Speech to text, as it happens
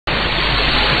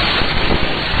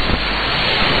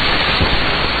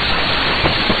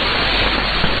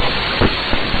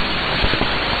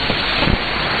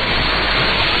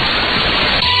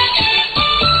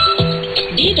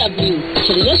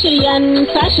shirye-shiryen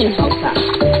sashen Hausa.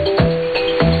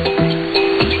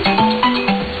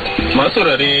 Masu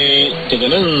rare daga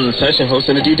nan sashen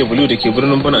Hausa na DW da ke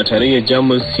birnin Bon a tarayyar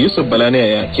Jamus, Yusuf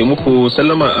Balaniya ke muku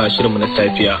sallama a shirinmu na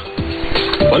safiya.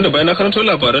 Wanda bayan na karanto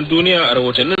labaran duniya a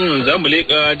rahotannin zamu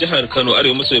leƙa jihar Kano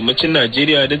arewa maso yammacin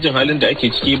Najeriya don jin halin da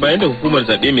ake ciki bayan da hukumar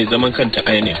zaɓe mai zaman kanta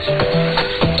INEC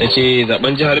ta ce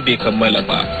zaben jihar bai kammala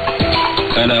ba.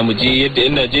 Kana mu ji yadda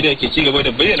 'yan Najeriya ke ci gaba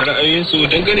da bayyana ra'ayoyinsu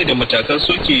dangane da matakan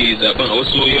soke zaben a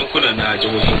wasu yankuna na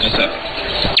jihohin ƙasar.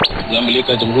 Za mu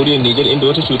leƙa jamhuriyar Nijar inda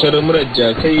wata cutar murar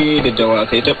jakai da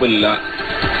dawakai ta bulla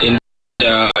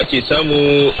inda ake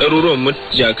samu ɗaruruwan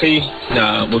jakai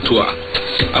na mutuwa.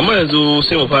 Amma yanzu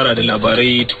sai mu fara da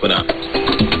labarai tukuna.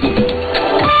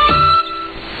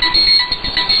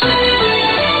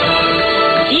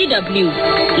 DW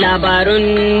labarun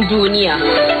duniya.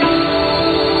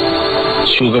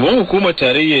 Shugaban hukumar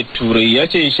tarayyar Turai ya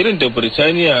ce shirin da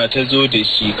Birtaniya ta zo da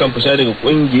shi kan fita daga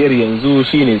kungiyar yanzu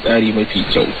shine tsari mafi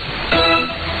kyau.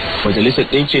 Majalisar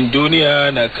Ɗinkin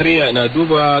Duniya na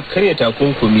duba karya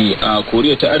takunkumi a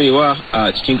Koriya ta Arewa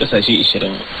a cikin ƙasashe 20.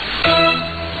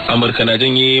 Amurka na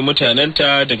janye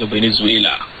mutanenta daga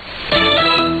Venezuela.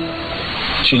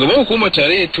 Shugaban hukumar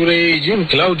tarayyar Turai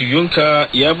Jean-Claude Juncker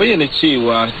ya bayyana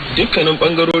cewa dukkanin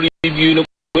bangarori biyu na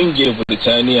kungiyar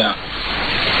Birtaniya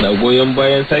na goyon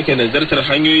bayan sake nazartar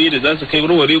hanyoyi da za su kai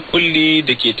warware kulli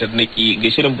da ke tarnaki ga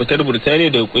shirin fitar Birtaniya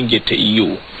daga kungiyar ta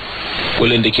EU.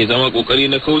 Kullin da ke zama kokari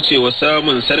na kaucewa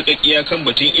samun sarƙaƙiya kan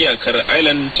batun iyakar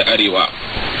Ireland ta Arewa.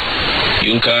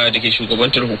 Juncker da ke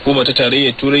shugabantar hukumar ta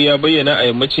tarayyar Turai ya bayyana a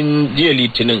yammacin jiya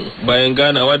Litinin bayan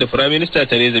ganawa da Firaminista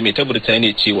Theresa May ta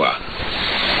Birtaniya cewa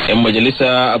 'yan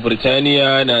majalisa a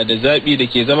Birtaniya na da zaɓi da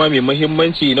ke zama mai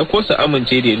mahimmanci na ko su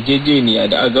amince da yarjejeniya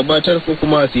da a gabatar ko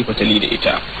kuma su yi fatali da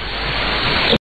ita.